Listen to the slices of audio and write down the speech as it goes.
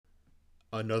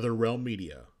Another Realm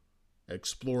Media,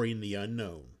 exploring the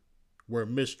unknown, where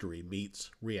mystery meets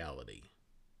reality.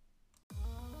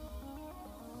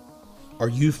 Are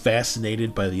you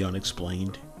fascinated by the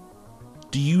unexplained?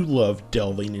 Do you love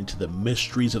delving into the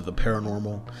mysteries of the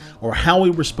paranormal, or how we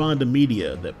respond to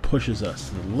media that pushes us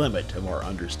to the limit of our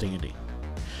understanding?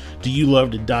 Do you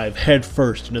love to dive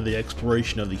headfirst into the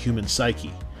exploration of the human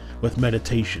psyche with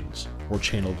meditations or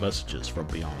channeled messages from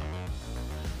beyond?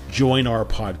 Join our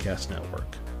podcast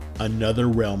network, Another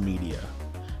Realm Media,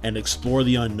 and explore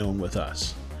the unknown with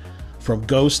us. From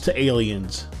ghosts to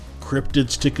aliens,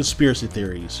 cryptids to conspiracy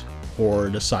theories, horror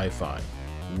to sci-fi,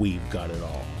 we've got it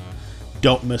all.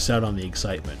 Don't miss out on the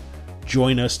excitement.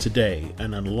 Join us today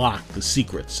and unlock the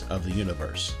secrets of the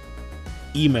universe.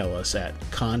 Email us at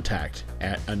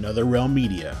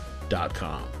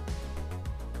contact@anotherrealmmedia.com.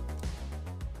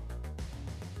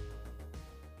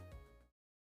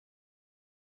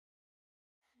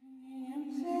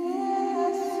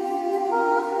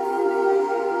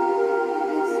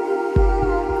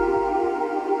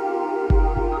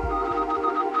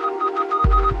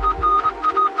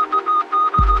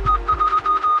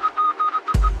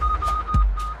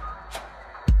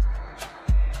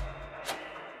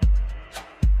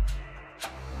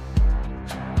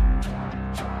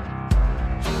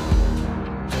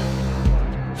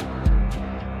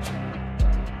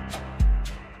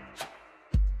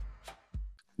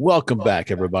 Welcome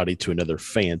back, everybody, to another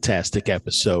fantastic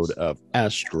episode of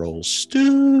Astral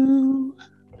Stew.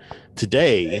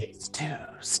 Today,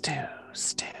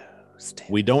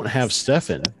 we don't have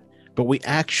Stefan, but we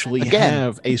actually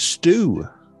have a stew.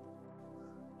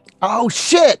 Oh,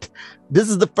 shit! This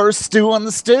is the first stew on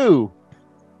the stew.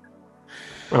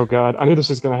 Oh, God. I knew this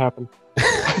was going to happen.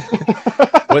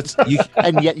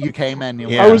 And yet you came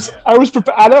anyway. Yeah. I was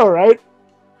prepared. I know, right?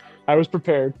 I was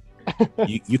prepared.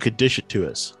 You could dish it to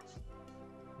us.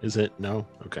 Is it? No?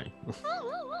 Okay.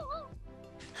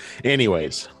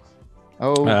 Anyways.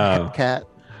 Oh, cat.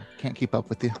 Can't keep up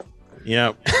with you.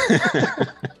 Yep.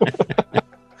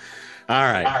 All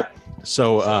right.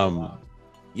 So,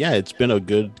 it's been a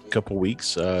good couple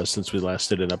weeks since we last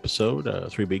did an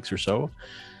episode, 3 weeks or so.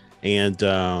 And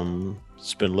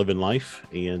it's been living life.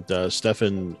 And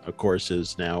Stefan, of course,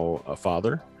 is now a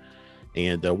father.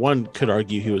 And one could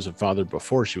argue he was a father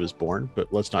before she was born,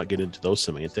 but let's not get into those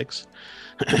semantics.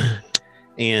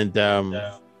 And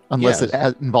unless it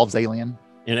involves alien.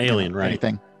 An alien, right?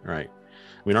 Anything. Right.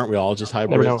 I mean, aren't we all just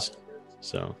hybrids?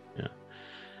 So, yeah.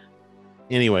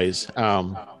 Anyways,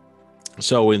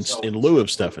 so in lieu of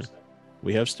Stefan,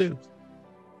 we have Stu.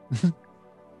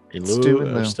 In lieu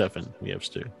of Stefan, we have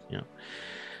Stu. Yeah.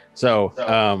 So,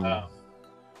 gonna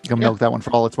milk that one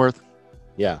for all it's worth.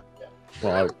 Yeah.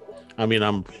 Well, I mean,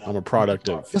 I'm a product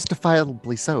of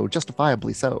justifiably so.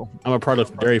 I'm a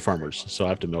product of dairy farmers, so I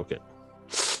have to milk it.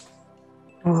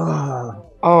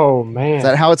 Oh man, is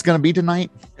that how it's going to be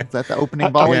tonight? Is that the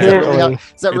opening volley?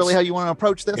 Is that really how you want to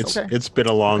approach this? It's been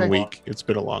a long week. It's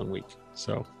been a long week.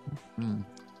 So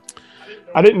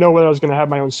I didn't know whether I was going to have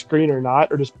my own screen or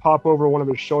not, or just pop over one of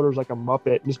his shoulders like a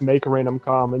Muppet and just make a random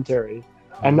commentary.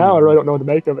 And now I really don't know what to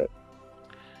make of it.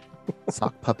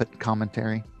 Sock puppet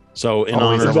commentary. So in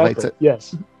honor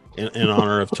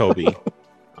of Toby,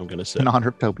 I'm going to say. In honor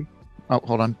of Toby. Oh,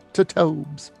 hold on. To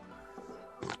Tobes.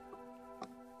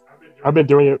 I've been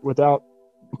doing it without.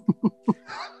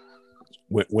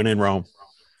 When in Rome.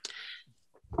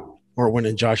 Or when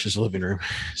in Josh's living room.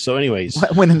 So anyways.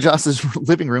 When in Josh's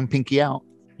living room, pinky out.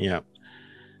 Yeah.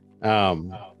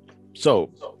 So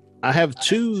I have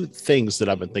 2 things that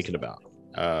I've been thinking about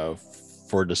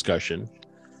for discussion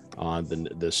on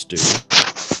the stew.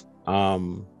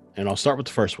 And I'll start with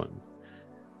the first one.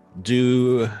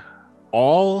 Do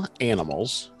all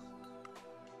animals,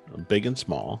 big and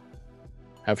small,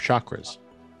 have chakras?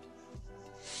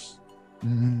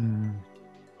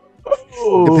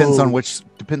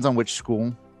 Depends on which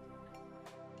school,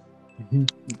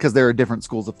 because there are different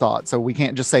schools of thought. So we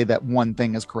can't just say that one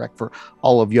thing is correct for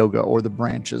all of yoga or the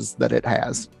branches that it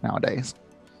has nowadays.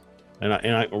 And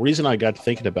the reason I got to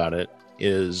thinking about it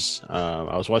is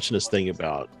I was watching this thing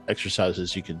about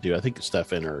exercises you can do. I think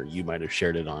Stefan or you might have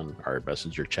shared it on our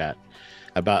messenger chat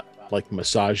about like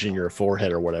massaging your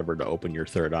forehead or whatever to open your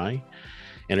third eye.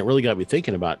 And it really got me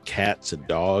thinking about cats and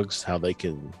dogs, how they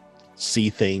can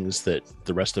see things that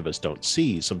the rest of us don't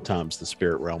see. Sometimes the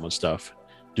spirit realm and stuff.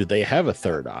 Do they have a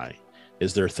third eye?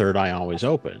 Is their third eye always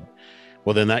open?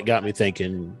 Well, then that got me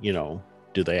thinking, do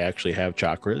they actually have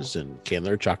chakras, and can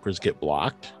their chakras get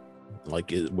blocked?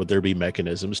 Like, would there be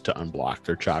mechanisms to unblock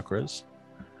their chakras?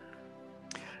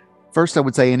 First, I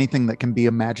would say anything that can be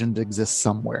imagined exists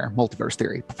somewhere. Multiverse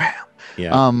theory.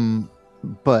 Yeah.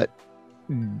 but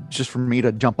just for me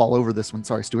to jump all over this one,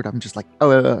 sorry, Stuart, I'm just like,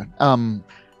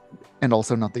 and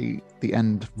also not the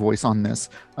end voice on this.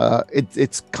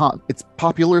 It's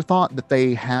popular thought that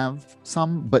they have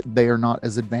some, but they are not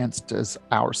as advanced as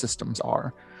our systems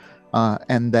are.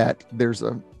 And that there's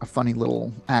a funny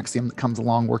little axiom that comes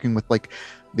along working with like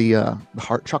the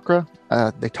heart chakra.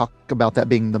 They talk about that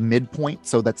being the midpoint,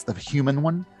 so that's the human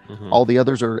one. Mm-hmm. All the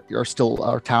others are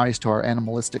still ties to our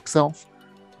animalistic self,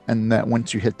 and that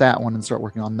once you hit that one and start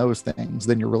working on those things,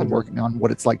 then you're really working on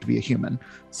what it's like to be a human.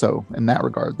 So in that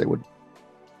regard, they would,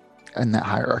 in that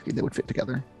hierarchy, they would fit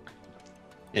together.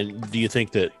 And do you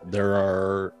think that there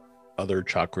are other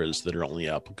chakras that are only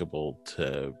applicable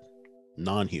to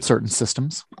non-humans? Certain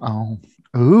systems?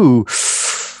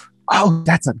 That's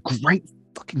a great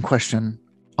fucking question.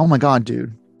 Oh my god,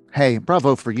 dude. Hey,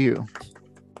 bravo for you.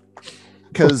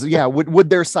 Because yeah, would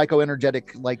their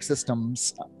psychoenergetic like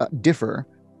systems differ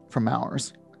from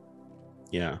ours?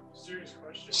 Yeah.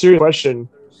 Serious question.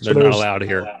 They're not allowed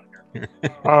here.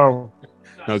 Oh,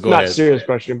 No, go not ahead. serious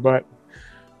question, but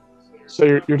so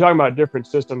you're talking about different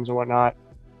systems and whatnot.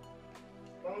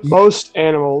 Most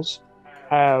animals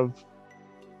have,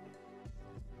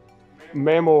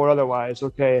 mammal or otherwise,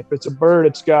 okay, if it's a bird,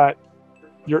 it's got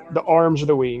the arms or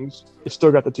the wings. It's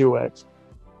still got the 2 legs.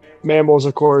 Mammals,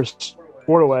 of course,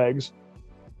 4 legs.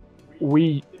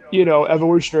 We,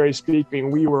 evolutionary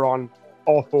speaking, we were on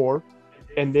all 4,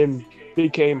 and then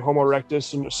became Homo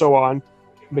erectus and so on,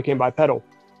 became bipedal.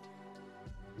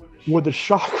 Would the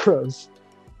chakras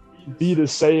be the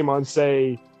same on,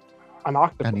 say, an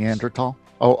octopus? A Neanderthal?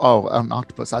 Oh, an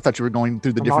octopus. I thought you were going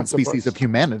through the different species of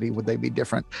humanity. Would they be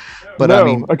different? But no, I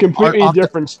mean, a completely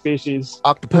different species.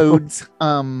 Octopodes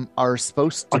are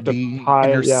supposed to be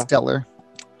interstellar.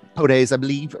 Yeah. Podes, I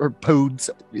believe, or podes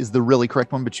is the really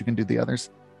correct one, but you can do the others.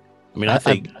 I mean, I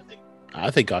think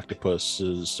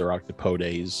octopuses or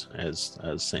octopodes, as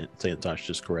Santosh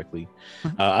just correctly,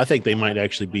 I think they might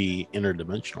actually be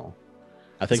interdimensional.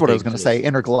 I think that's what I was going to say.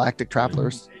 Intergalactic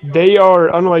travelers. They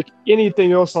are unlike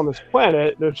anything else on this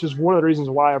planet, which is one of the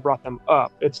reasons why I brought them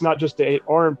up. It's not just the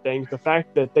 8-arm things. The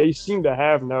fact that they seem to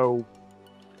have no.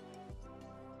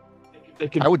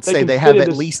 I would say they have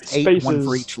at least 8, one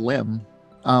for each limb.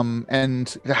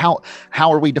 And how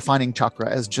are we defining chakra?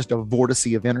 As just a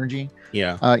vortice of energy?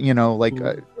 Yeah.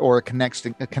 Or a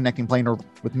connecting plane, or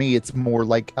with me, it's more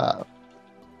like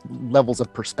levels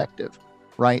of perspective,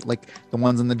 right? Like the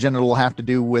ones in the genital have to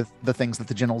do with the things that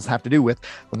the genitals have to do with.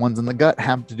 The ones in the gut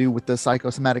have to do with the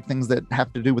psychosomatic things that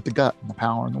have to do with the gut and the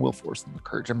power and the will force and the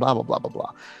courage and blah, blah, blah, blah,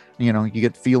 blah. You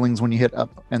get feelings when you hit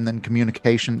up, and then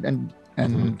communication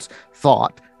and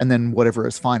thought, and then whatever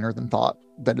is finer than thought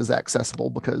that is accessible,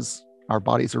 because our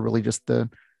bodies are really just the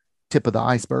tip of the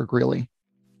iceberg, really,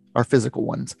 our physical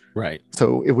ones. Right.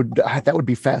 So that would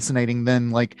be fascinating. Then,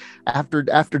 like after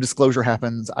disclosure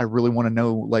happens, I really want to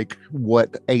know like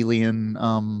what alien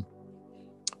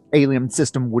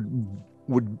system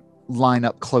would line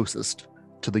up closest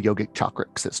to the yogic chakra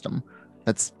system.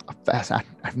 That's fast.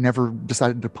 I've never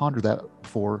decided to ponder that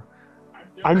before.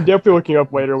 I'm definitely looking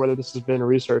up later whether this has been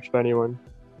researched by anyone,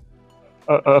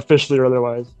 officially or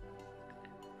otherwise.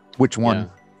 Which one? Yeah.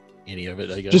 Any of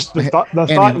it, I guess. Just the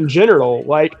thought in general,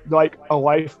 like a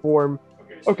life form.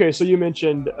 Okay, so you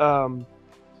mentioned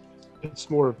it's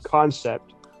more of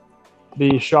concept.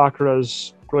 The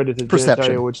chakras related to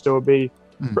genitalia would still be,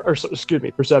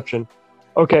 perception.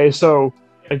 Okay, so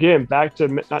again, back to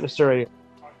not necessarily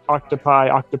octopi,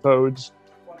 octopodes,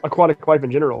 aquatic life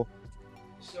in general.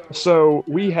 So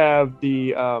we have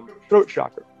the throat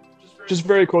chakra, just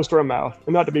very close to our mouth.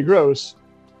 And not to be gross,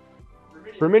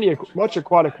 for much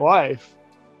aquatic life,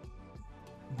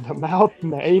 the mouth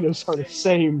and the anus are the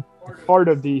same part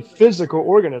of the physical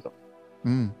organism.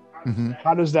 Mm-hmm.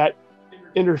 How does that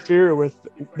interfere with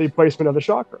the placement of the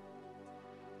chakra?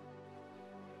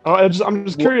 I'm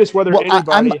just curious whether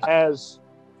anybody has.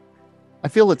 I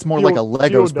feel it's more like a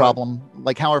Legos problem,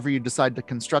 like however you decide to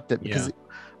construct it. Because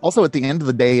also at the end of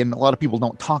the day, and a lot of people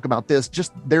don't talk about this,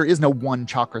 just there is no one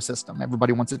chakra system.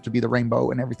 Everybody wants it to be the rainbow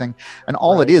and everything. And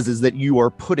all it is that you are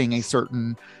putting a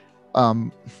certain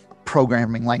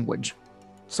programming language,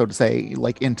 so to say,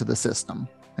 like into the system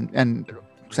and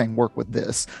saying work with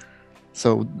this.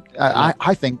 So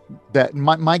I think that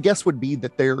my guess would be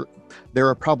that there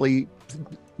are probably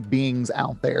beings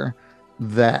out there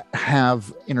that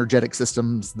have energetic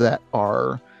systems that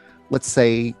are, let's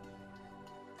say,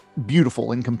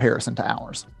 beautiful in comparison to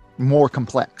ours, more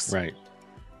complex. Right.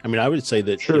 I mean, I would say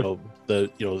that sure.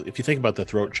 If you think about the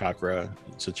throat chakra,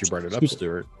 since you brought it up,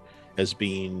 Stuart, as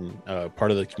being part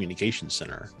of the communication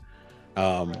center,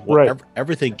 right.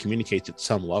 Everything communicates at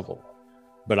some level.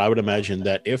 But I would imagine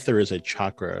that if there is a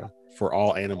chakra for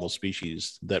all animal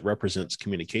species that represents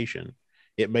communication,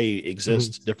 it may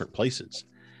exist different places.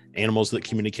 Animals that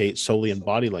communicate solely in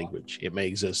body language, it may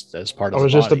exist as part of the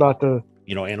body. I was just about to,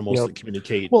 animals that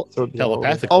communicate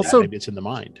telepathically, also, maybe it's in the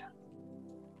mind.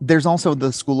 There's also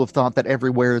the school of thought that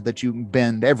everywhere that you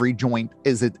bend, every joint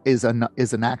is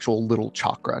an actual little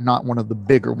chakra, not one of the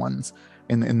bigger ones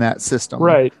in that system.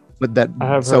 Right. But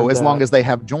as long as they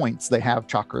have joints, they have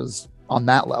chakras on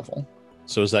that level.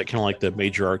 So is that kind of like the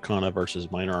major arcana versus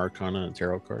minor arcana in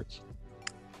tarot cards?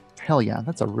 Hell yeah,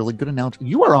 that's a really good analogy.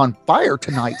 You are on fire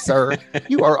tonight, sir.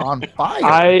 You are on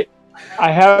fire.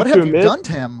 I have what to have admit, you done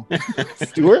to him,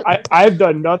 Stuart? I've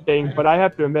done nothing, but I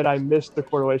have to admit I missed the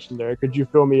correlation there. Could you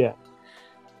fill me in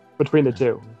between the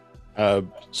two?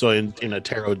 So in a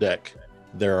tarot deck,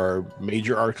 there are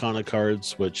major arcana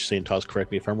cards, which Santosh,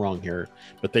 correct me if I'm wrong here,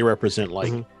 but they represent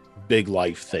like big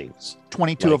life things.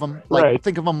 22 of them.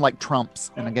 Think of them like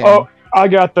trumps in a game. Oh, I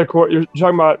got the core. You're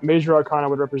talking about major arcana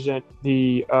would represent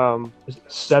the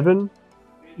 7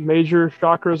 major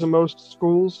chakras in most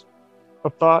schools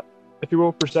of thought, if you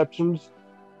will, perceptions.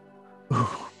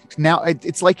 Now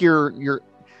it's like you're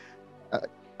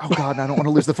oh god, I don't want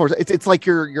to lose the force. It's like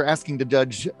you're asking to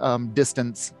judge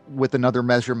distance with another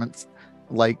measurements,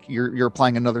 like you're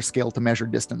applying another scale to measure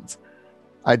distance.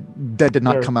 That did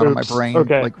not come out of my brain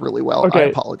like really well. I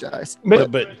apologize.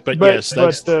 But yes,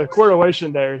 that's the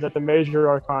correlation there is that the major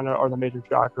arcana are the major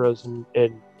chakras and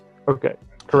correct.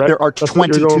 There are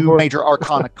 22 major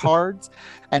arcana cards,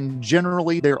 and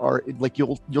generally there are like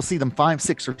you'll see them 5,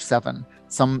 6, or 7.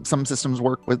 Some systems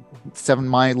work with 7.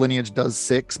 My lineage does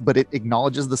 6, but it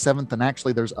acknowledges the 7th, and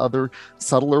actually there's other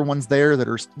subtler ones there that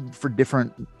are for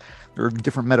different. There are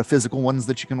different metaphysical ones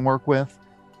that you can work with.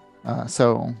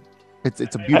 So it's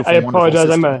a beautiful. I apologize.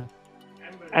 System.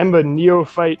 I'm a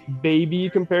neophyte baby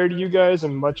compared to you guys,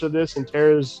 and much of this, and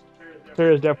Tara's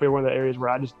definitely one of the areas where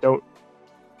I just don't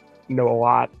know a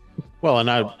lot. Well, and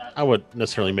I would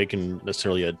necessarily making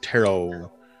a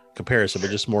tarot comparison, but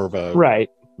just more of a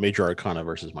major arcana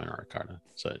versus minor arcana.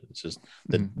 So it's just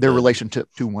their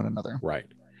relationship to one another, right?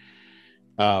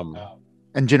 And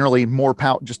generally more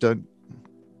just to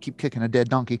keep kicking a dead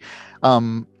donkey.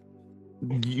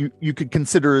 You could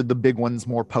consider the big ones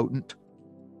more potent,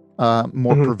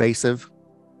 more pervasive,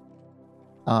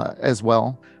 as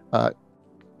well.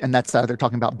 And that's either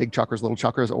talking about big chakras, little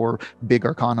chakras, or big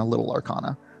arcana, little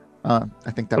arcana.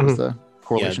 I think that was the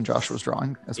correlation Josh was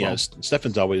drawing as well.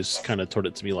 Stefan's always kind of told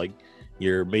it to me like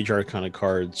your major arcana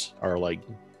cards are like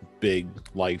big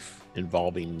life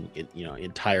involving,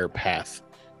 entire path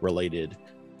related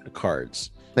cards.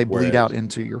 They bleed out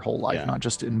into your whole life, not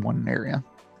just in one area.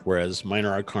 Whereas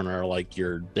minor arcana are like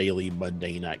your daily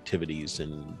mundane activities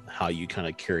and how you kind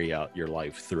of carry out your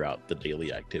life throughout the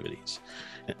daily activities.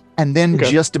 And then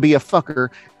just to be a fucker,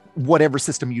 whatever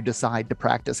system you decide to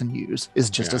practice and use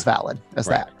is just as valid as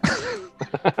that.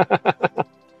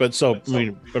 But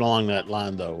along that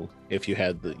line though, if you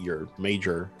had your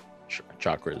major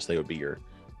chakras, they would be your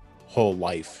whole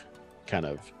life kind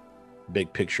of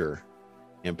big picture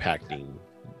impacting,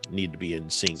 need to be in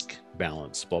sync,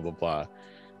 balance, blah, blah, blah.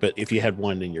 But if you had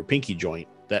one in your pinky joint,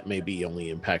 that may be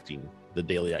only impacting the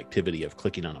daily activity of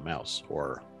clicking on a mouse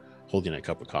or holding a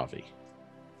cup of coffee.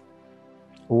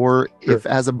 Or if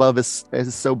as above is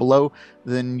so below,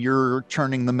 then you're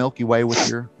churning the Milky Way with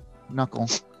your knuckle.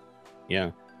 Yeah.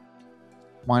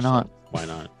 Why not? Why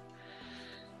not?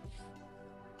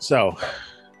 So.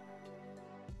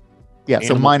 Yeah,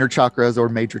 so minor chakras or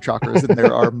major chakras, and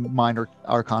there are minor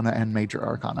arcana and major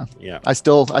arcana. Yeah, I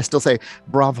still say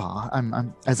brava.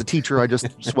 I'm as a teacher, I just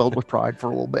swelled with pride for a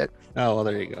little bit. Oh well,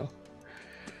 there you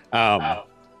go.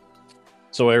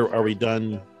 So are we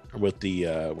done with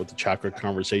the chakra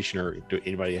conversation, or do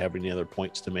anybody have any other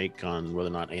points to make on whether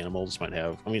or not animals might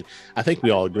have? I mean, I think we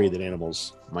all agree that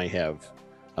animals might have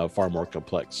a far more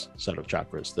complex set of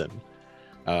chakras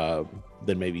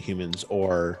than maybe humans,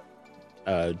 or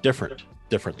different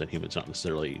than humans, not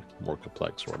necessarily more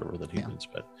complex or whatever than humans.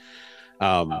 But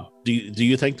do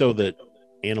you think though that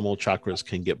animal chakras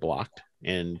can get blocked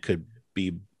and could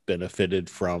be benefited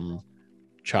from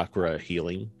chakra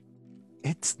healing?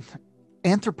 It's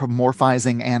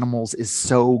anthropomorphizing animals is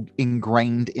so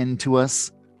ingrained into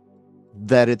us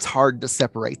that it's hard to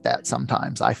separate that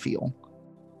sometimes, I feel,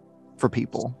 for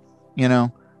people.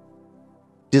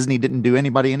 Disney didn't do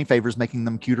anybody any favors making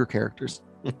them cuter characters.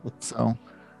 So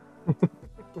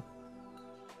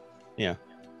yeah.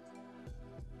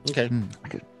 Okay.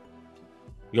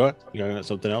 You got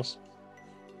something else?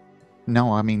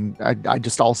 No, I mean, I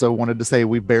just also wanted to say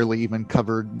we barely even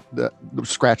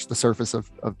scratched the surface of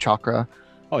chakra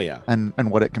Oh yeah.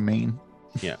 And what it can mean.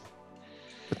 Yeah.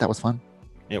 But that was fun.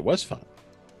 It was fun.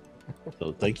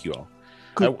 So thank you all.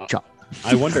 Good job.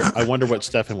 I wonder what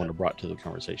Stefan would have brought to the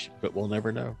conversation, but we'll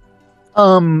never know.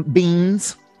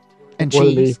 Beans and More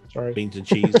than me. cheese. Sorry. Beans and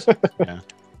cheese. Yeah.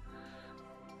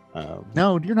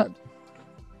 No, you're not.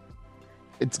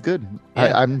 It's good.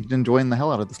 Yeah. I'm enjoying the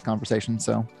hell out of this conversation.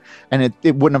 So, and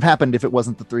it wouldn't have happened if it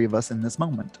wasn't the three of us in this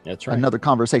moment. That's right. Another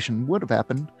conversation would have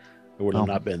happened. It would have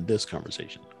not been this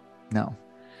conversation. No,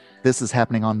 this is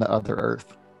happening on the other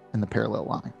Earth in the parallel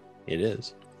line. It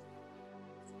is.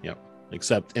 Yep.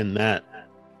 Except in that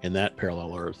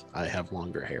parallel Earth, I have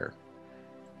longer hair.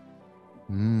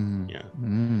 Yeah.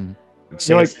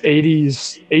 So like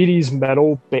 80s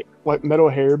metal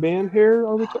hair band hair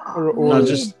all the time? Or no,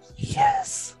 just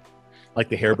yes. Like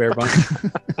the Hair Bear Bunch.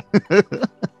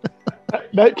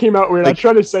 that came out weird. I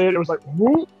tried to say it. It was like,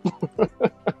 whoop.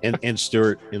 and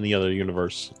Stuart, in the other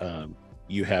universe,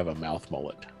 you have a mouth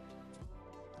mullet.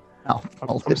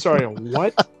 I'm sorry.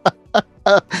 What?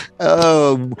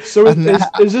 Oh, so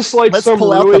is this like let's some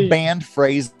pull out really the band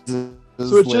phrases? So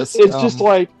it's just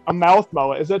like a mouth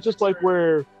mullet. Is that just like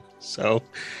where? So,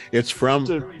 it's from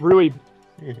a really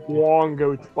long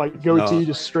goatee,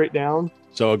 just straight down.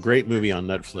 So a great movie on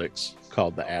Netflix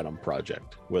called The Adam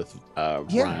Project with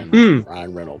Ryan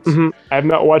Reynolds. Mm-hmm. I have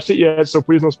not watched it yet, so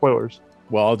please no spoilers.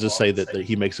 Well, I'll just say that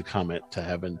he makes a comment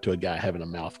to a guy having a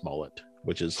mouth mullet,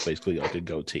 which is basically like a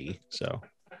goatee. So,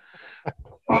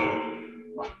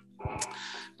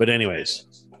 but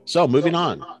anyways, so moving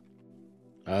on.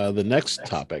 The next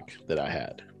topic that I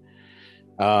had,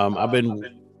 I've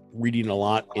been reading a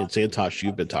lot, and Santosh,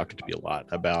 you've been talking to me a lot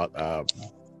about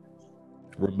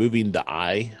removing the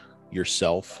I,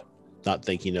 yourself, not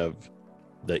thinking of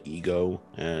the ego,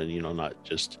 and not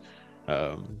just,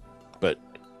 but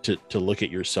to look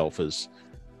at yourself as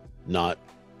not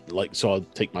like. So I'll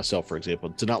take myself for example.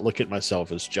 To not look at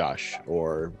myself as Josh,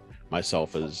 or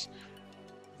myself as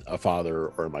a father,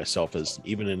 or myself as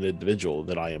even an individual,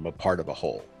 that I am a part of a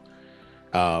whole.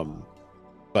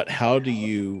 But how do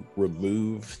you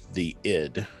remove the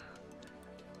id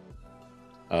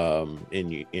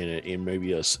in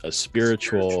maybe a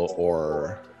spiritual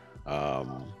or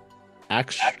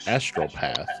astral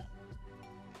path,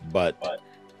 but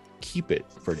keep it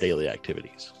for daily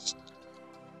activities?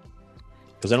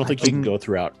 Because I don't think you can go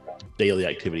throughout daily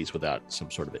activities without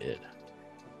some sort of id.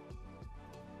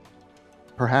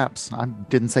 Perhaps. I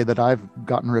didn't say that I've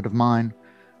gotten rid of mine.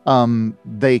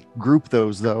 They group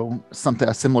those, though,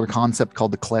 a similar concept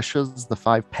called the kleshas, the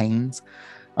 5 pains.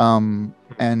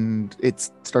 And it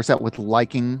starts out with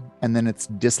liking, and then it's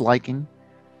disliking.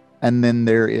 And then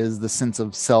there is the sense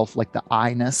of self, like the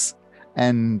I-ness.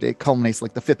 And it culminates,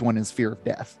 like the 5th one is fear of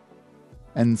death.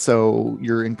 And so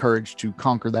you're encouraged to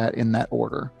conquer that in that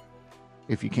order,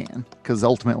 if you can, because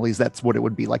ultimately that's what it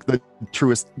would be like. The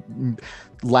truest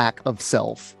lack of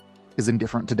self is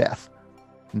indifferent to death.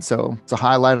 And so it's a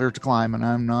high ladder to climb, and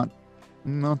I'm not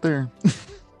there.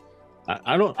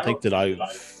 I don't think that I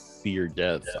fear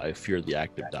death. I fear the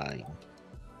act of dying.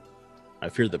 I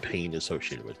fear the pain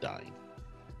associated with dying.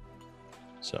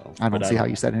 So I don't see how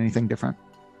you said anything different.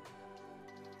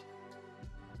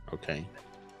 Okay.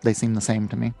 They seem the same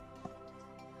to me.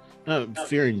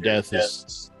 Fearing death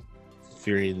is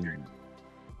fearing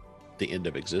the end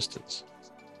of existence.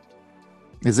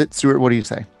 Is it, Stuart? What do you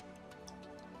say?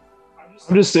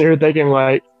 I'm just sitting here thinking,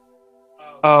 like,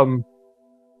 I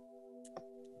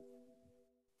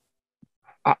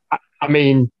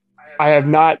mean, I have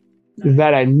not,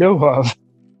 that I know of,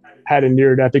 had a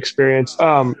near-death experience.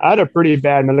 I had a pretty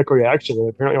bad medical reaction that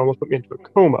apparently almost put me into a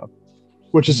coma,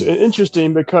 which is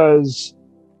interesting because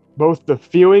both the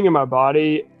feeling in my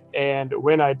body and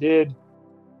when I didn't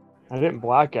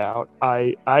black out.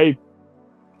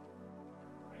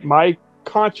 My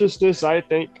consciousness, I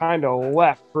think, kind of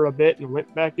left for a bit and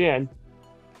went back in.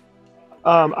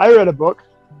 I read a book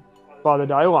by the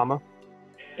Dalai Lama,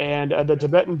 and the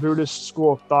Tibetan Buddhist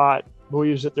school of thought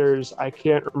believes that there's, I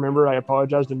can't remember, I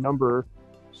apologize, the number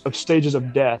of stages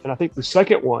of death. And I think the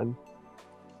second one,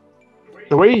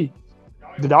 the way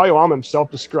the Dalai Lama himself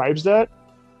describes that,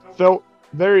 felt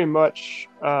very much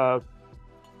the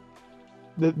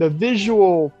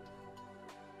visual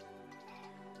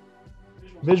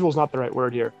is not the right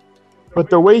word here, but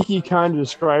the way he kind of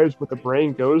describes what the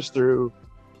brain goes through.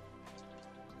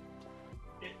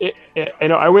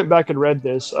 I went back and read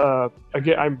this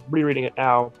again. I'm rereading it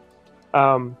now,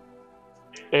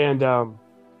 and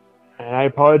I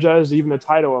apologize. Even the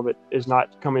title of it is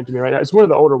not coming to me right now. It's one of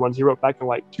the older ones he wrote back in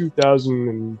like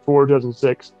 2004,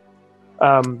 2006.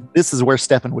 This is where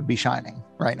Stefan would be shining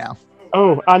right now.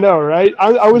 Oh, I know, right?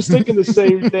 I was thinking the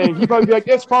same thing. He might be like,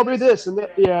 it's probably this and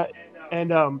that. Yeah.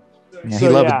 And Yeah, he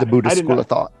loved the Buddhist school of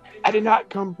thought. I did not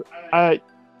come. I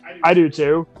do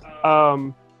too.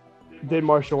 Did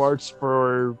martial arts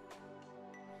for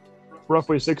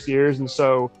roughly 6 years, and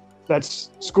so that's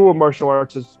school of martial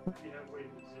arts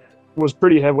was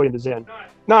pretty heavily into Zen.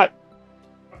 Not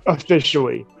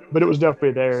officially, but it was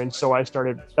definitely there. And so I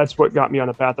started. That's what got me on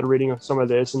the path of reading some of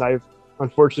this, and I've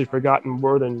unfortunately forgotten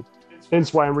more than.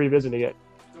 Hence why I'm revisiting it.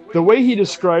 The way he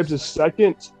describes the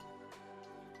second,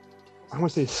 I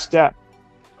want to say, step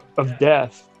of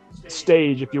death,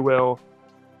 stage, if you will,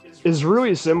 is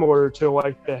really similar to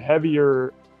like the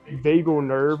heavier vagal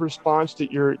nerve response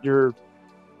that your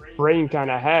brain kind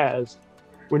of has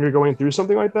when you're going through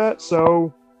something like that.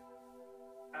 So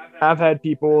I've had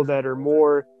people that are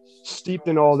more steeped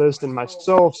in all this than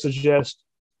myself suggest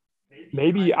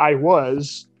maybe I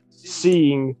was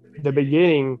seeing the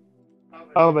beginning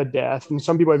of a death, and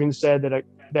some people have even said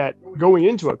that going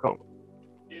into a coma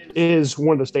is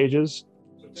one of the stages.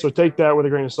 So take that with a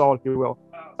grain of salt, if you will.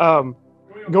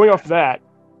 Going off of that,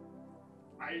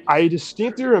 I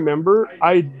distinctly remember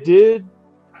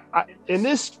in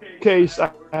this case,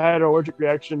 I had an allergic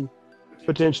reaction.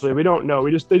 Potentially, we don't know.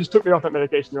 They just took me off that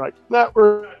medication. They're like, "Nah,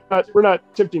 we're not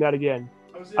attempting that again."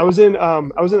 I was in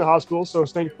the hospital, so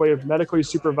thankfully medically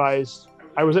supervised.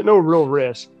 I was at no real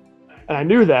risk, and I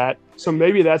knew that. So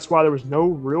maybe that's why there was no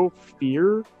real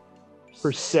fear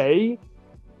per se.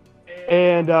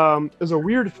 And it was a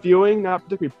weird feeling, not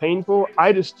particularly painful.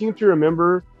 I distinctly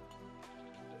remember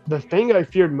the thing I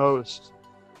feared most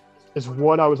is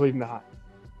what I was leaving behind.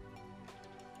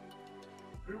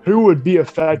 Who would be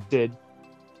affected?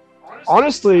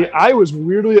 Honestly, I was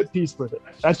weirdly at peace with it.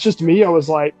 That's just me. I was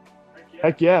like,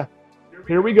 heck yeah,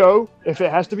 here we go. If it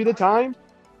has to be the time,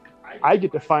 I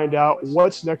get to find out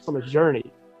what's next on the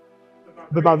journey.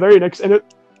 But my very next,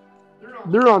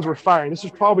 neurons were firing. This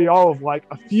was probably all of like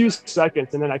a few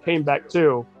seconds, and then I came back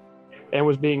to and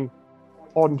was being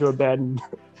hauled into a bed and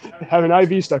have an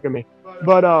IV stuck in me.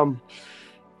 But I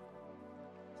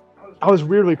was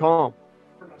weirdly calm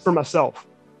for myself.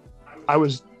 I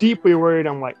was deeply worried.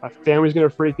 I'm like, my family's going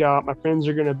to freak out. My friends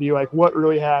are going to be like, what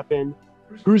really happened?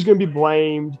 Who's going to be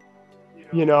blamed?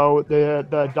 You know,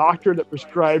 the doctor that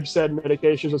prescribed said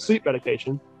medications, a sleep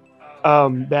medication,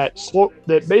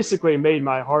 that basically made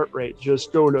my heart rate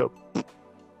just go to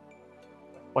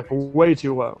like way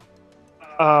too low.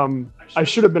 I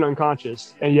should have been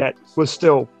unconscious and yet was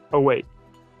still awake.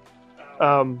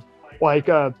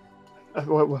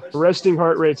 Resting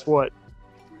heart rate's what?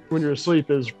 When you're asleep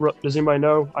is, does anybody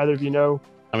know? Either of you know?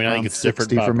 I mean, I think it's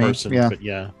different by person, yeah. But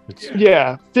yeah.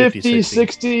 Yeah, 50,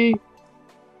 60.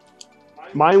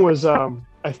 Mine was,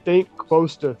 I think,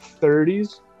 close to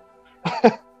 30s.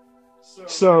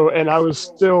 So, and I was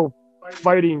still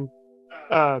fighting,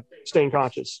 staying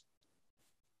conscious.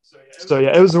 So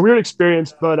yeah, it was a weird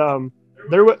experience, but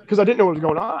because I didn't know what was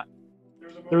going on.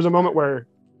 There was a moment where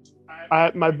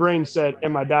my brain said,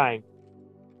 "Am I dying?"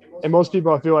 And most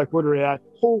people, I feel like, would react,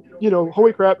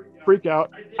 holy crap, freak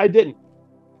out. I didn't.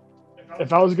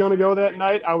 If I was going to go that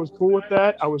night, I was cool with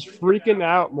that. I was freaking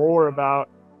out more about,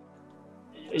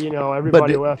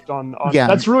 everybody left on. Yeah.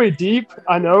 That's really deep.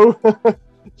 I know.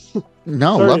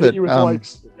 No, love it.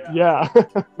 Yeah.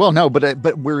 Well, no,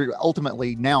 but we're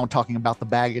ultimately now talking about the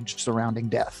baggage surrounding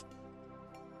death.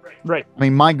 Right. I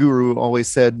mean, my guru always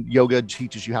said yoga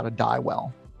teaches you how to die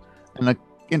well. And an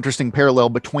interesting parallel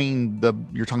between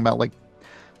you're talking about like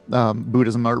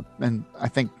Buddhism and I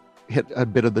think hit a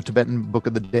bit of the Tibetan Book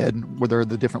of the Dead, where there are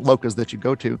the different lokas that you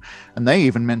go to. And they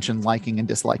even mention liking and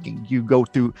disliking. You go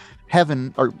through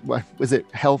heaven, or was it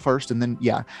hell first? And then,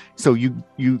 yeah. So you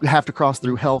have to cross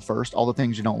through hell first, all the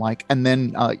things you don't like. And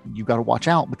then you got to watch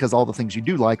out because all the things you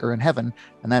do like are in heaven,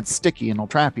 and that's sticky and will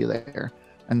trap you there.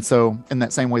 And so in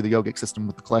that same way, the yogic system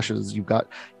with the kleshas, you've got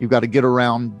to get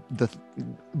around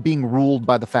being ruled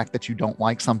by the fact that you don't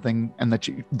like something, and that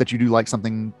you do like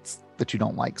something, that you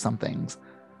don't like some things.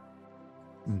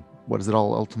 What does it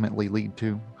all ultimately lead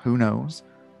to? Who knows?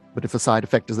 But if a side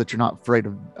effect is that you're not afraid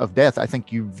of death, I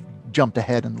think you've jumped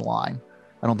ahead in the line.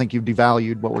 I don't think you've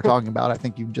devalued what we're talking about. I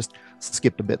think you've just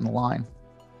skipped a bit in the line.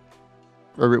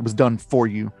 Or it was done for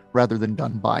you rather than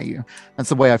done by you. That's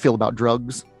the way I feel about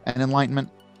drugs and enlightenment.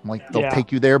 Like, they'll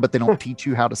take you there, but they don't teach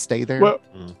you how to stay there. Well,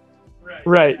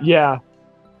 right, yeah.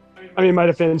 I mean, my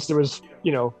defense, there was,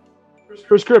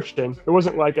 prescription. It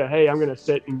wasn't like hey, I'm going to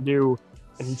sit and do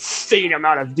an insane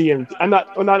amount of DMT. I'm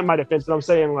not in my defense, but I'm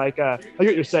saying like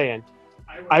what you're saying.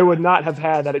 I would not have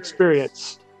had that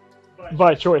experience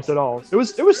by choice at all. It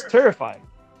was terrifying,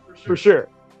 for sure.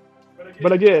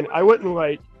 But again, I wouldn't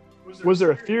was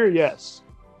there a fear? Yes.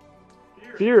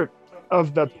 Fear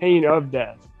of the pain of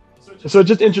death. So it's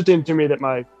just interesting to me that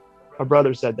my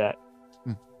brother said that.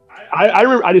 I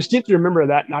remember, I distinctly remember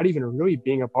that not even really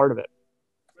being a part of it.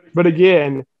 But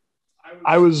again,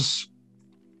 I was,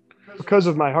 because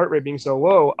of my heart rate being so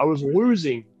low, I was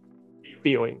losing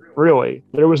feeling. Really,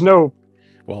 there was no.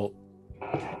 Well,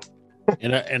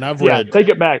 and I've read. Take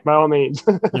it back by all means.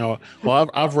 Well,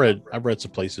 I've read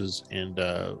some places, and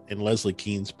in Leslie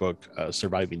Kean's book,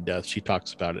 Surviving Death, she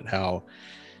talks about it, how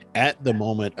at the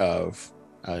moment of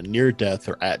near death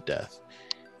or at death,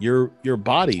 your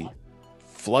body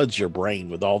floods your brain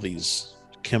with all these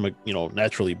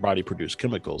naturally body produced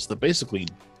chemicals that basically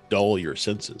dull your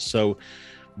senses. So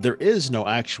there is no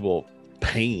actual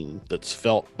pain that's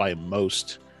felt by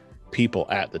most people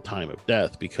at the time of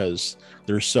death, because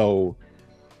they're so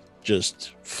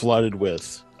just flooded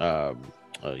with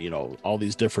all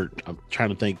these different, I'm trying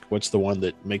to think what's the one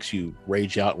that makes you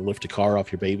rage out and lift a car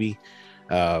off your baby,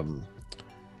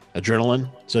 adrenaline.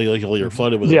 So you're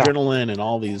flooded with adrenaline and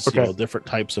all these different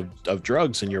types of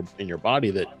drugs in your body,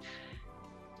 that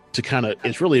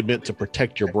it's really meant to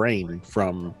protect your brain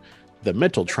from the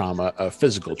mental trauma of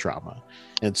physical trauma.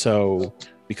 And so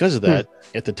because of that,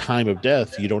 at the time of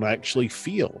death, you don't actually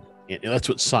feel. And that's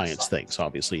what science thinks.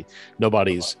 Obviously,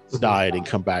 nobody's died and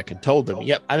come back and told them,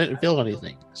 "Yep, I didn't feel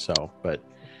anything." So, but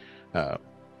yeah,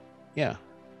 I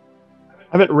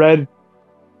haven't read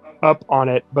up on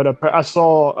it, but I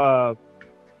saw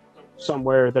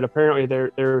somewhere that apparently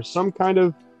there's some kind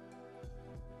of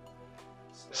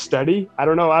study. I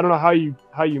don't know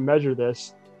how you measure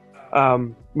this.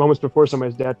 Moments before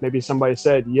somebody's death, maybe somebody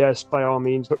said, "Yes, by all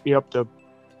means, hook me up to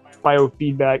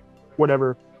biofeedback,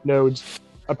 whatever nodes."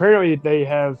 Apparently, they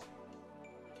have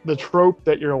the trope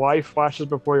that your life flashes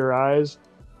before your eyes.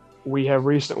 We have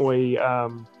recently,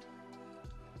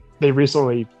 they've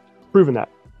recently proven that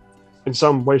in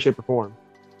some way, shape, or form.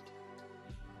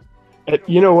 And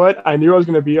you know what? I knew I was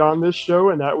going to be on this show,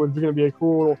 and that was going to be a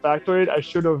cool little factoid. I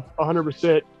should have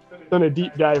 100% done a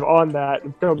deep dive on that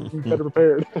and come better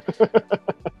prepared.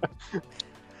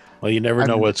 Well, you never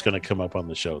know what's going to come up on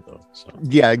the show, though. So.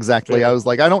 Yeah, exactly. Yeah. I was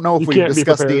like, I don't know if we've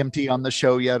discussed DMT on the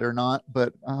show yet or not,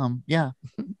 but yeah.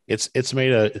 It's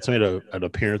made an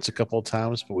appearance a couple of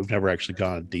times, but we've never actually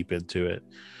gone deep into it.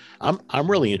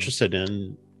 I'm really interested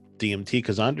in DMT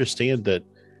because I understand that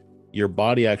your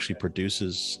body actually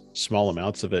produces small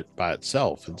amounts of it by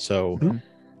itself, and so.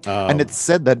 And it's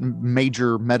said that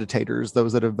major meditators,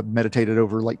 those that have meditated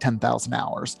over like 10,000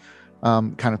 hours,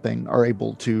 kind of thing, are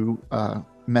able to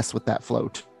mess with that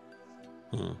float.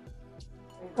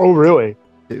 Oh, really?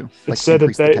 Too. It said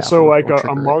that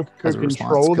a monk could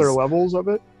control their levels of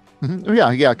it.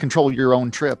 Yeah, control your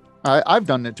own trip. I've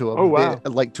done it to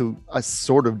to a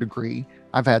sort of degree.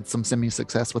 I've had some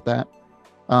semi-success with that,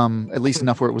 at least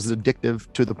enough where it was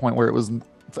addictive to the point where it was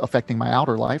affecting my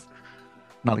outer life.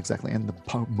 Not exactly in the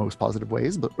most positive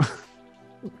ways, but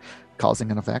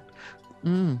causing an effect.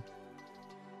 Yeah,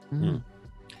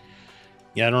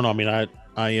 I don't know. I mean, I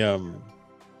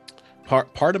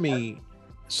part of me.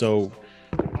 So,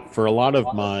 for a lot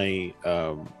of my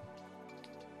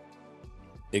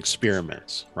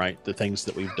experiments, right, the things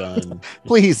that we've done.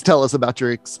 Please tell us about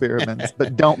your experiments,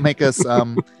 but don't make us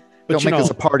us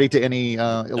a party to any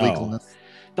illegalness.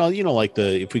 No, like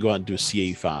if we go out and do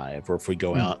CA5, or if we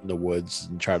go out in the woods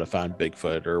and try to find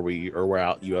Bigfoot, or we're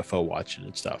out UFO watching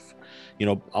and stuff,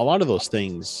 a lot of those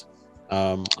things,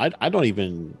 I don't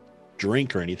even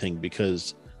drink or anything,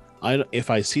 because if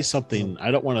I see something,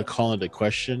 I don't want to call into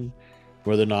question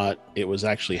whether or not it was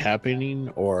actually happening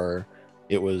or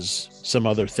it was some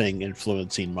other thing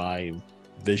influencing my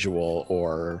visual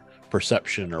or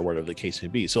perception or whatever the case may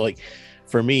be. So, like,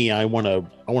 for me, I want to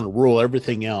rule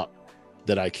everything out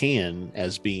that I can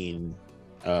as being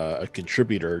a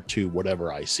contributor to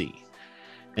whatever I see.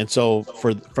 And so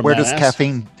where does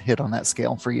caffeine hit on that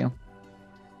scale for you?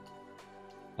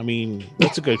 I mean,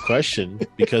 that's a good question,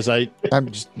 because that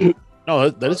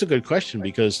is a good question,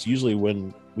 because usually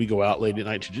when we go out late at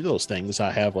night to do those things,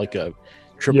 I have like a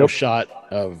triple shot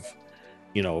of,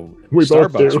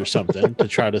 Starbucks or something to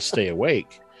try to stay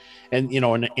awake. And,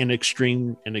 an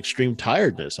extreme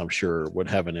tiredness, I'm sure, would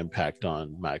have an impact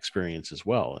on my experience as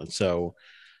well. And so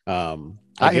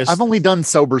I've only done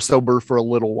sober for a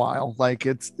little while. Like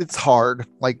it's hard.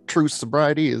 Like true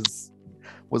sobriety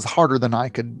was harder than I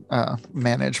could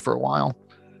manage for a while.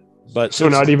 But so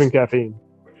not even caffeine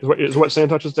is what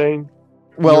Santosh is saying.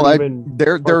 Well,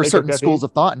 there are certain schools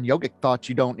of thought in yogic thought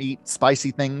you don't eat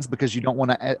spicy things because you don't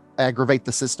want to aggravate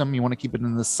the system. You want to keep it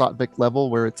in the sattvic level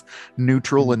where it's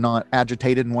neutral and not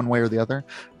agitated in one way or the other.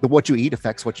 But what you eat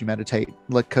affects what you meditate,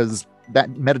 because that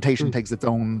meditation takes its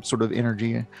own sort of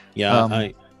energy.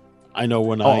 Yeah, I know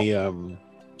when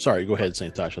sorry, go ahead,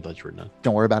 Santosh. I thought you were done.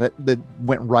 Don't worry about it. That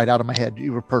went right out of my head.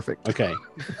 You were perfect. Okay.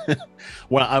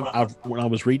 When I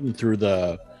was reading through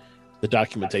the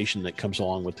documentation that comes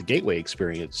along with the Gateway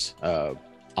Experience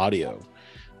audio,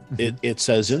 it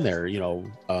says in there,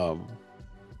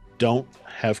 don't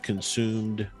have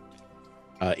consumed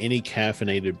any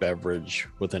caffeinated beverage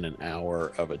within an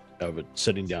hour of it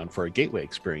sitting down for a Gateway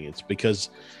Experience,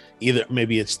 because either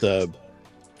maybe it's the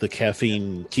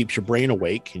caffeine keeps your brain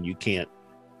awake and you can't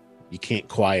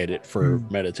quiet it for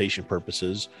meditation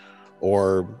purposes,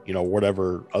 or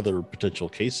whatever other potential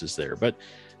cases there. But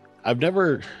I've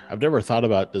never thought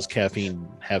about, does caffeine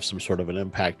have some sort of an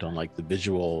impact on like the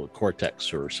visual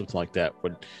cortex or something like that?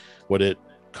 Would it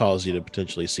cause you to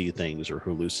potentially see things or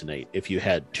hallucinate if you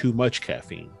had too much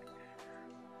caffeine?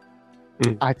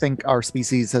 I think our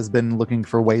species has been looking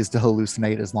for ways to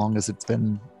hallucinate as long as it's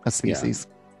been a species.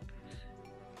 Yeah.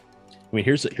 I mean,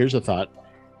 here's a thought.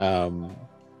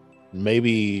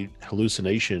 Maybe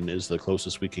hallucination is the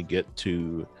closest we could get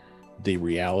to the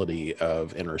reality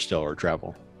of interstellar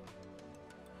travel,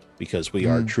 because we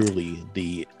are truly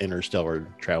the interstellar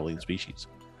traveling species.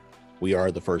 We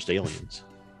are the first aliens.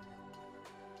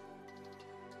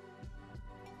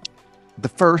 The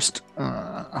first,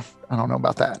 I don't know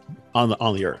about that. On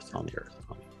the Earth. I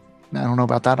don't know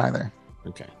about that either.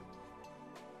 Okay.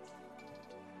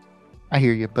 I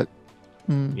hear you, but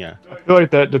yeah. I feel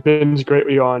like that depends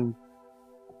greatly on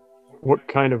what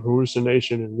kind of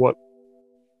hallucination and what.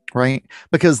 Right,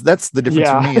 because that's the difference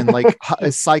for me. And like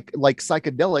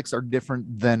psychedelics are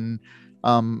different than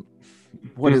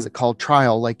what is it called,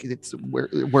 trial? Like it's where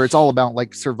it's all about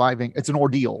like surviving. It's an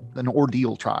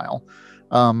ordeal trial,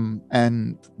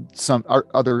 and some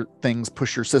other things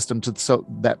push your system to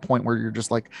that point where you're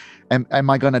just like, am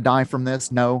I going to die from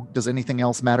this? No. Does anything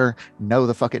else matter? No,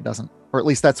 the fuck it doesn't. Or at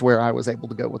least that's where I was able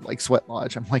to go with like Sweat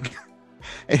Lodge. I'm like,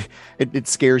 it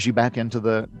scares you back into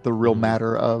the real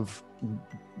matter of,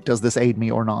 does this aid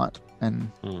me or not?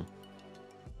 And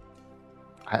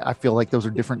I feel like those are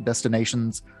different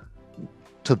destinations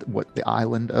to the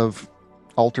island of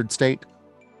altered state.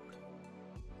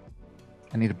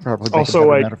 I need to probably make also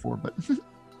a better metaphor, but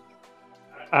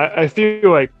I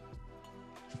feel like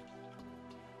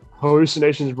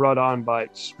hallucinations brought on by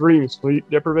extreme sleep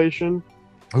deprivation.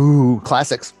 Ooh,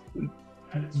 classics.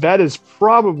 That is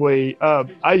probably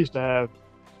I used to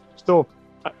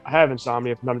have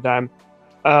insomnia from time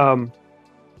to time.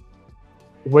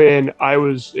 When I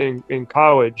was in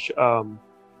college, I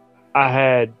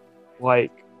had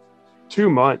like 2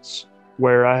 months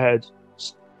where I had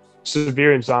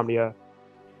severe insomnia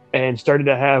and started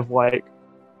to have like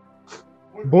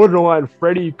borderline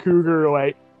Freddy Krueger,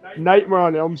 like Nightmare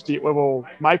on Elm Street level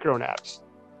micro naps.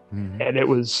 And it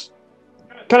was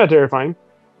kind of terrifying.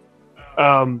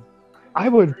 I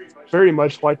would very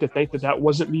much like to think that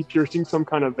wasn't me piercing some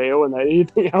kind of veil, and that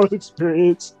anything I would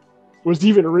experience was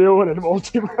even real in a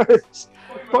multiverse.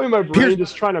 Probably my brain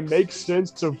just trying to make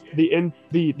sense of the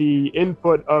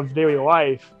input of daily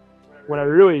life when I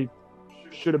really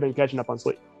should have been catching up on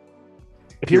sleep.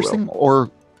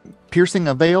 Piercing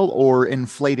a veil or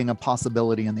inflating a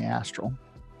possibility in the astral.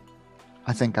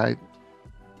 I think I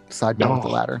side down with the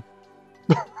latter.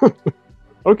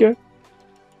 Okay.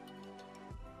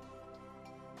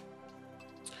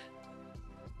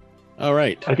 All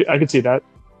right. I could see that.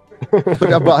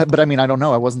 but I mean, I don't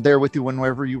know. I wasn't there with you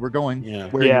whenever you were going. Yeah.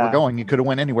 Where you were going, you could have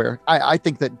went anywhere. I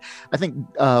think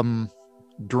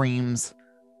dreams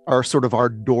are sort of our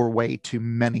doorway to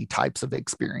many types of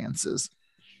experiences,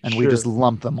 and we just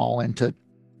lump them all into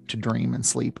dream and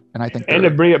sleep. And I think, and to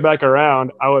bring it back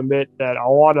around, I'll admit that a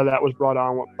lot of that was brought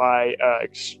on by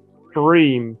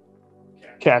extreme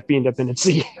caffeine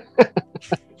dependency.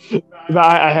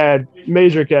 I had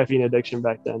major caffeine addiction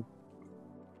back then.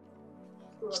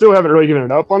 Still haven't really given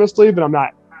it up, honestly, but I'm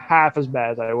not half as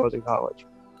bad as I was in college.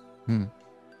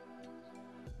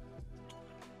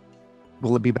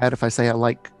 Will it be bad if I say I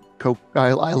like Coke?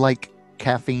 I like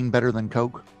caffeine better than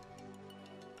Coke?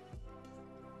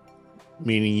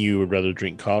 Meaning you would rather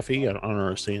drink coffee? I don't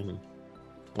understand.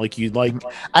 Like you'd like...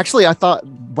 Actually, I thought,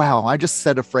 wow, I just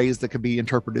said a phrase that could be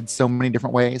interpreted so many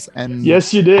different ways. And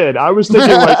yes, you did. I was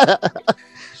thinking like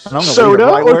soda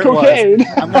or cocaine.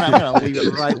 I'm gonna leave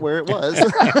it right where it was.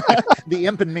 The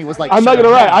imp in me was like, I'm not gonna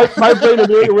lie. My brain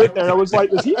immediately went there. I was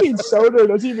like, does he mean soda or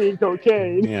does he mean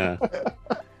cocaine? Yeah.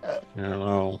 I don't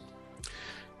know.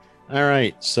 All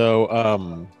right.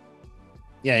 So,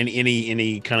 yeah.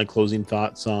 Any kind of closing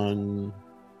thoughts on?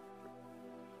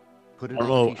 Put it on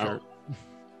a t-shirt.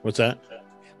 What's that?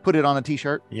 Put it on a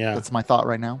t-shirt. Yeah. That's my thought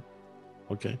right now.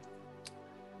 Okay.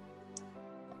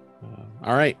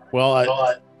 All right. Well,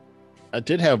 I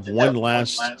did have one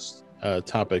last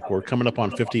topic. We're coming up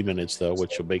on 50 minutes, though,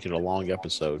 which will make it a long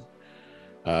episode.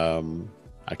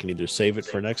 I can either save it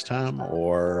for next time,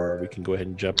 or we can go ahead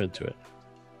and jump into it.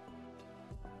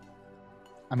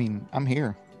 I mean, I'm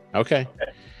here. Okay.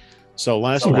 So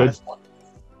last one.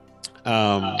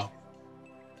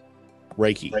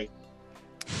 Reiki.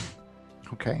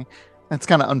 Okay. That's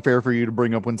kind of unfair for you to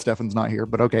bring up when Stefan's not here,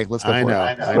 but okay, let's go for it.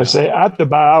 I know. Say I have to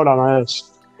bow out on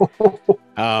this.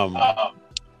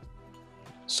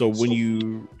 So when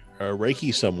you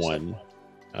Reiki someone,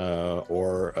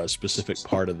 or a specific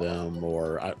part of them,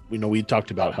 or we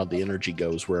talked about how the energy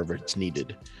goes wherever it's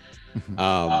needed.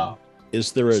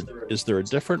 Is there a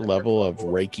different level of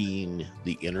Reikiing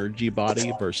the energy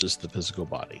body versus the physical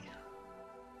body?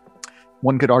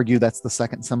 One could argue that's the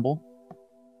second symbol.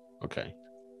 Okay.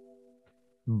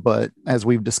 But as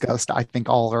we've discussed, I think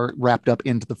all are wrapped up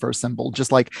into the first symbol.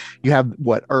 Just like you have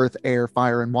earth, air,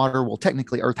 fire, and water. Well,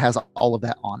 technically earth has all of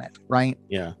that on it, right?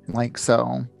 Yeah. Like,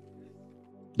 so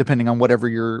depending on whatever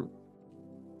you're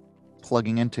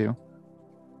plugging into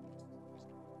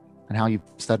and how you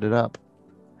set it up,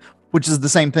 which is the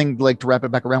same thing, like to wrap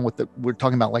it back around with we're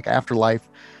talking about like afterlife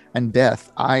and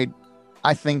death. I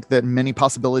think that many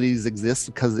possibilities exist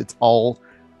because it's all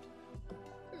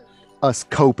us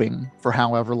coping for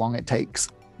however long it takes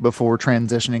before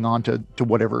transitioning on to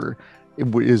whatever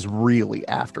is really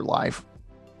afterlife.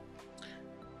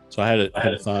 So I had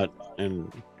a thought,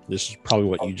 and this is probably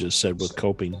what you just said with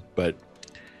coping, but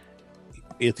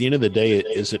at the end of the day,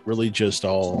 is it really just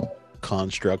all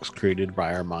constructs created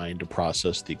by our mind to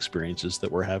process the experiences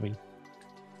that we're having?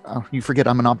 Oh, you forget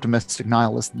I'm an optimistic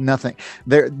nihilist. Nothing.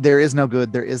 There is no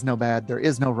good. There is no bad. There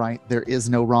is no right. There is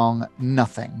no wrong.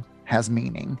 Nothing has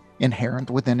meaning inherent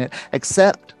within it,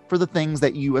 except for the things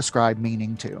that you ascribe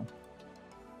meaning to.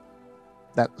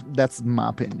 That's my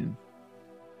opinion.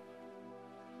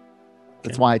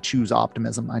 That's why I choose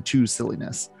optimism. I choose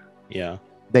silliness. Yeah.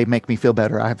 They make me feel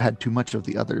better. I've had too much of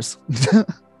the others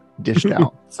dished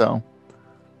out. So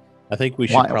I think we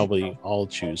should probably all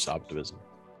choose optimism.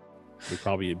 We'd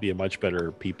probably be a much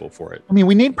better people for it. I mean,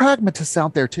 we need pragmatists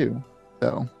out there too,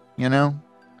 though,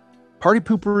 Party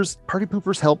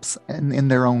poopers helps in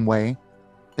their own way.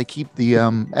 They keep the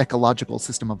ecological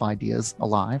system of ideas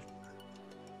alive.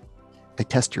 They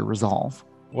test your resolve.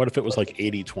 What if it was like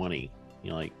 80-20?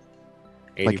 Like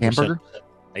 80%, like hamburger?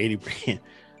 80%.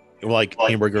 Like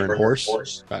hamburger and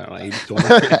horse? I don't know,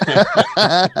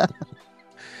 80-20.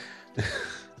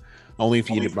 Only if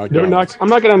you eat it. I'm not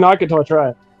going to knock it until I try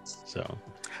it. So,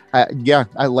 yeah,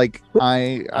 I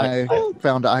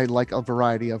found I like a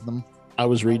variety of them. I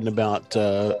was reading about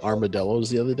armadillos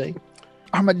the other day.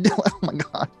 Armadillo, oh my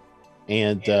god!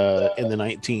 And in the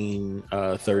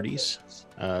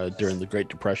 1930s, during the Great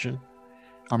Depression,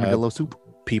 armadillo soup.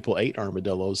 People ate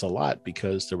armadillos a lot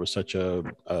because there was such a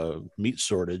meat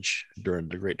shortage during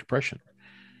the Great Depression.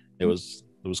 It was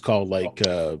called like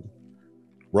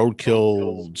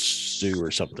roadkill stew or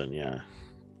something. Yeah,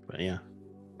 but yeah.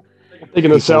 I think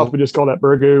in the South we just call that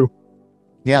burgoo.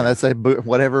 Yeah, that's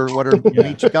whatever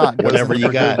meat you got. Whatever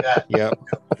you got. Yep.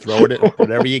 Throw it in,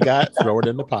 whatever you got, throw it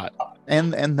in the pot.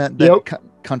 And that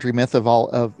country myth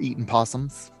of eating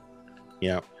possums.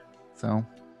 Yeah. So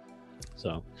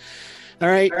all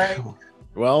right.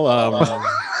 Well,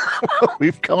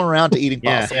 we've come around to eating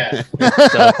possums. Yeah.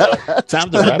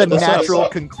 Time to wrap the this natural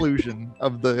up. conclusion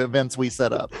of the events we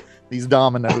set up. These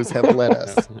dominoes have led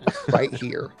us right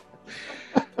here.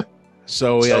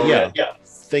 So yeah.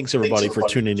 Thanks everybody for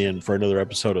tuning in for another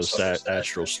episode of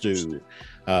Astral Stew.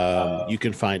 You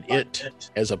can find it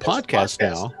as a podcast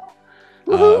now,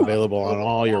 available on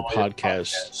all your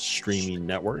podcast streaming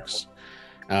networks.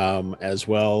 As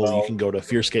well, you can go to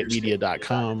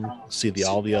fearscapemedia.com, see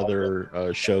all the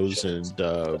other shows and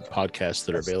podcasts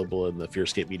that are available in the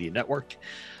Fearscape Media Network.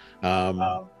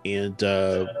 And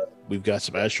we've got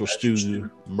some Astral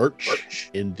Stew merch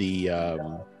in the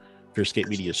Fearscape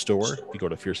Media store. You go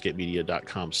to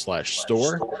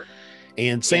fearscapemedia.com/store.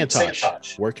 And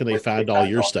Santosh, where can they find all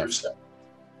your stuff?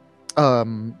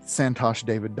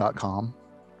 SantoshDavid.com.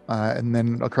 And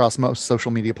then across most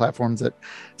social media platforms at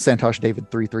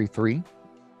SantoshDavid333.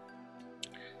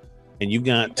 And you've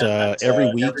got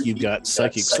every week you've got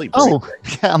psychic sleep. Oh,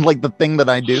 yeah, I'm like the thing that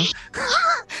I do.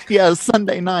 Yeah,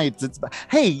 Sunday nights. It's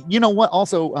hey, you know what?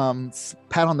 Also,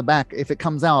 pat on the back. If it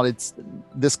comes out,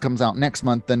 this comes out next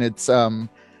month, then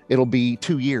it'll be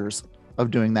 2 years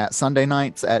of doing that Sunday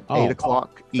nights at 8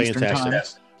 o'clock Eastern time.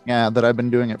 Yeah, that I've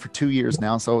been doing it for 2 years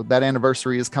now. So that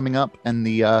anniversary is coming up, and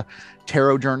the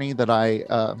tarot journey that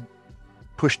I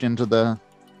pushed into the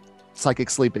psychic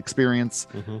sleep experience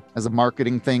as a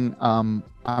marketing thing.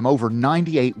 I'm over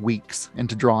 98 weeks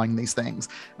into drawing these things,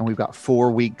 and we've got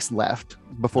 4 weeks left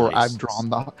before I've drawn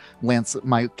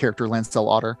my character Lancel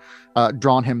Otter,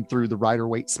 drawn him through the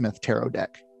Rider-Waite-Smith tarot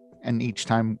deck. And each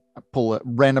time I pull a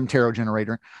random tarot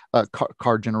generator,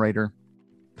 card generator,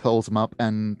 pulls them up,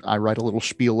 and I write a little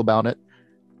spiel about it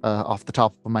off the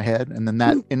top of my head, and then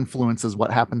that influences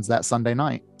what happens that Sunday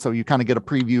night. So you kind of get a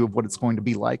preview of what it's going to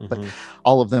be like, but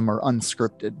all of them are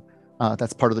unscripted.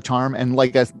 That's part of the charm. And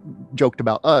like I joked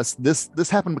about us, this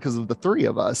happened because of the three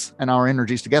of us and our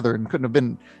energies together, and couldn't have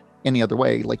been any other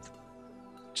way. Like,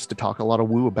 just to talk a lot of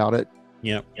woo about it.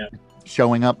 Yeah.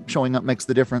 Showing up makes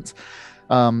the difference.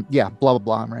 Blah blah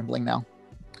blah. I'm rambling now.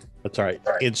 That's all right.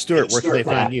 And Stuart, where can they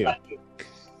find you?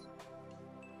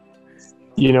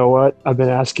 You know what? I've been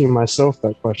asking myself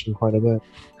that question quite a bit.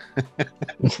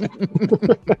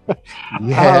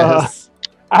 Yes.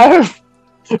 I have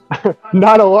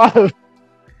not a lot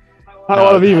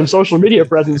of even social media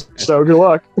presence, so good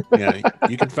luck. Yeah,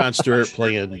 you can find Stuart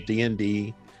playing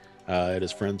D&D at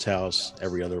his friend's house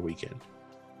every other weekend.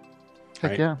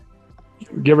 Heck yeah.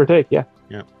 Give or take, yeah.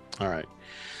 Yeah. All right.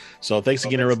 So thanks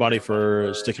again, everybody,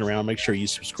 for sticking around. Make sure you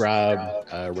subscribe,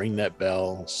 ring that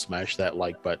bell, smash that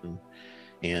like button,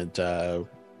 and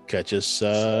catch us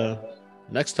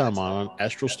next time on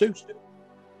Astral Stew.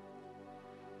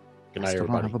 Good night, everybody. I still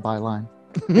don't have a byline.